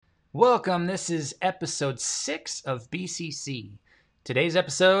Welcome. This is episode 6 of BCC. Today's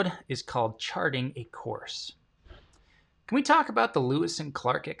episode is called Charting a Course. Can we talk about the Lewis and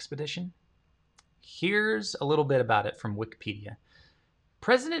Clark expedition? Here's a little bit about it from Wikipedia.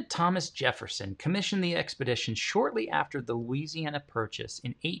 President Thomas Jefferson commissioned the expedition shortly after the Louisiana Purchase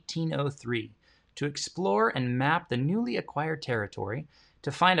in 1803 to explore and map the newly acquired territory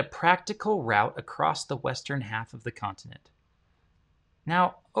to find a practical route across the western half of the continent.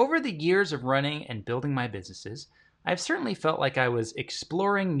 Now, over the years of running and building my businesses, I've certainly felt like I was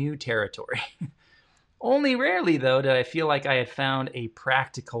exploring new territory. Only rarely, though, did I feel like I had found a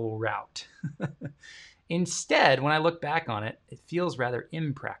practical route. Instead, when I look back on it, it feels rather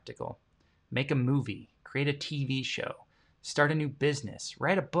impractical. Make a movie, create a TV show, start a new business,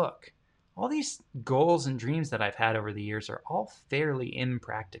 write a book. All these goals and dreams that I've had over the years are all fairly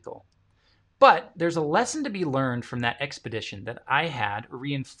impractical. But there's a lesson to be learned from that expedition that I had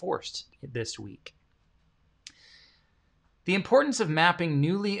reinforced this week. The importance of mapping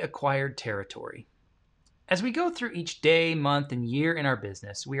newly acquired territory. As we go through each day, month, and year in our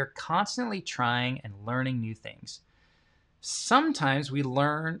business, we are constantly trying and learning new things. Sometimes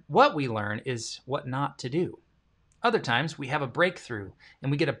what we learn is what not to do. Other times we have a breakthrough and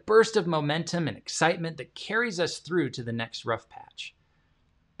we get a burst of momentum and excitement that carries us through to the next rough patch.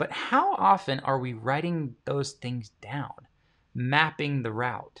 But how often are we writing those things down, mapping the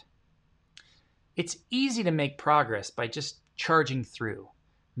route? It's easy to make progress by just charging through.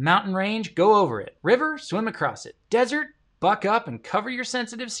 Mountain range, go over it. River, swim across it. Desert, buck up and cover your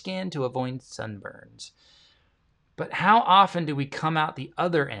sensitive skin to avoid sunburns. But how often do we come out the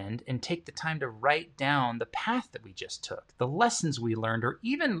other end and take the time to write down the path that we just took, the lessons we learned, or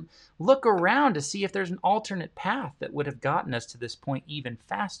even look around to see if there's an alternate path that would have gotten us to this point even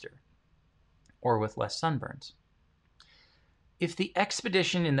faster or with less sunburns? If the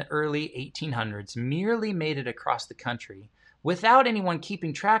expedition in the early 1800s merely made it across the country without anyone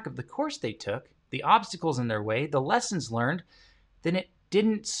keeping track of the course they took, the obstacles in their way, the lessons learned, then it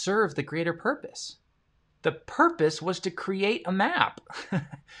didn't serve the greater purpose. The purpose was to create a map.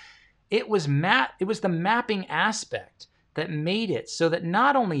 It was the mapping aspect that made it so that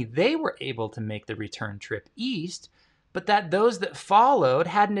not only they were able to make the return trip east, but that those that followed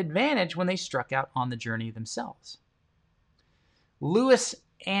had an advantage when they struck out on the journey themselves. Lewis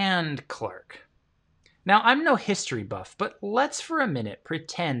and Clark. Now, I'm no history buff, but let's for a minute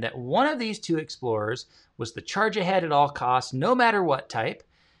pretend that one of these two explorers was the charge ahead at all costs, no matter what type,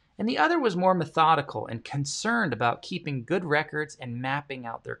 and the other was more methodical and concerned about keeping good records and mapping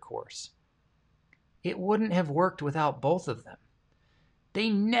out their course. It wouldn't have worked without both of them.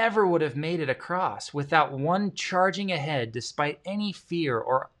 They never would have made it across without one charging ahead despite any fear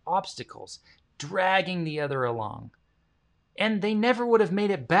or obstacles, dragging the other along. And they never would have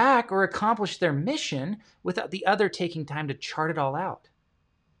made it back or accomplished their mission without the other taking time to chart it all out.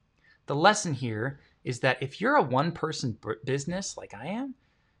 The lesson here is that if you're a one-person business like I am,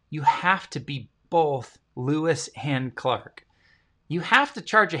 you have to be both Lewis and Clark. You have to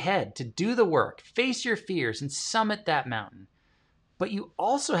charge ahead to do the work, face your fears, and summit that mountain. But you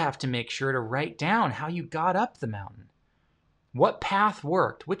also have to make sure to write down how you got up the mountain. What path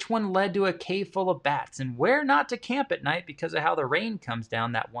worked, which one led to a cave full of bats, and where not to camp at night because of how the rain comes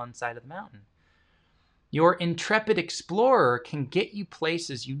down that one side of the mountain. Your intrepid explorer can get you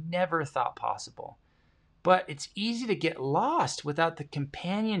places you never thought possible. But it's easy to get lost without the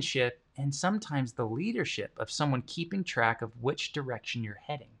companionship and sometimes the leadership of someone keeping track of which direction you're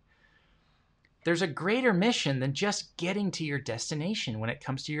heading. There's a greater mission than just getting to your destination when it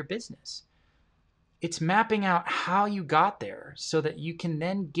comes to your business. It's mapping out how you got there so that you can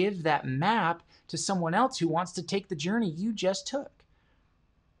then give that map to someone else who wants to take the journey you just took.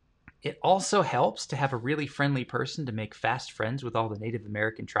 It also helps to have a really friendly person to make fast friends with all the Native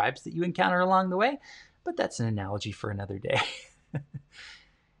American tribes that you encounter along the way. But that's an analogy for another day.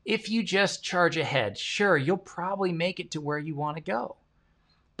 If you just charge ahead, sure, you'll probably make it to where you want to go.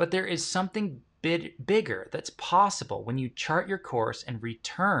 But there is something bigger that's possible when you chart your course and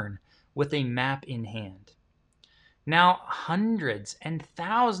return with a map in hand. Now, hundreds and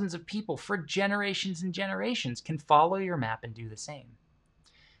thousands of people for generations and generations can follow your map and do the same.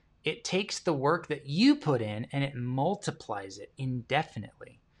 It takes the work that you put in and it multiplies it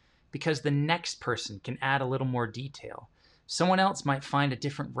indefinitely. Because the next person can add a little more detail. Someone else might find a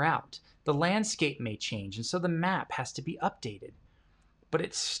different route. The landscape may change, and so the map has to be updated. But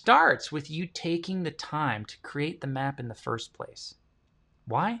it starts with you taking the time to create the map in the first place.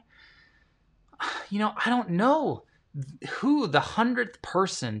 Why? I don't know who the 100th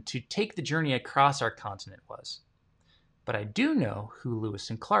person to take the journey across our continent was. but I do know who Lewis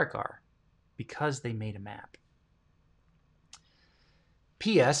and Clark are because they made a map.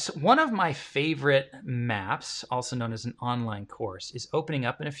 P.S. One of my favorite maps, also known as an online course, is opening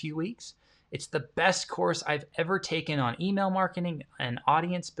up in a few weeks. It's the best course I've ever taken on email marketing and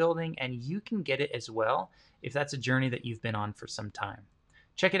audience building, and you can get it as well if that's a journey that you've been on for some time.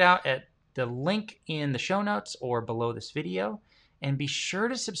 Check it out at the link in the show notes or below this video, and be sure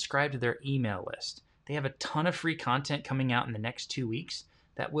to subscribe to their email list. They have a ton of free content coming out in the next 2 weeks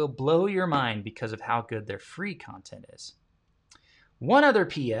that will blow your mind because of how good their free content is. One other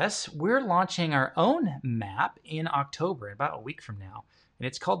PS, we're launching our own map in October, about a week from now, and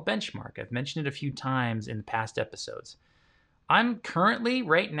it's called Benchmark. I've mentioned it a few times in the past episodes. I'm currently,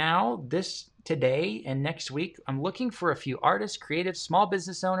 right now, today and next week, I'm looking for a few artists, creatives, small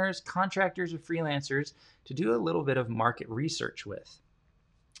business owners, contractors, or freelancers to do a little bit of market research with.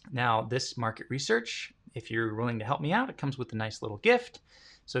 Now, this market research, if you're willing to help me out, it comes with a nice little gift.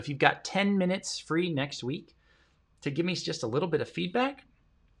 So if you've got 10 minutes free next week to give me just a little bit of feedback,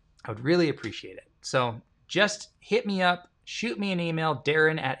 I would really appreciate it. So just hit me up, shoot me an email,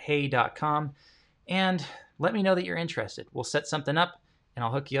 darren@hey.com, and let me know that you're interested. We'll set something up, and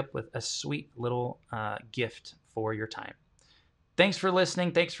I'll hook you up with a sweet little gift for your time. Thanks for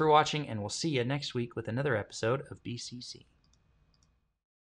listening. Thanks for watching, and we'll see you next week with another episode of BCC.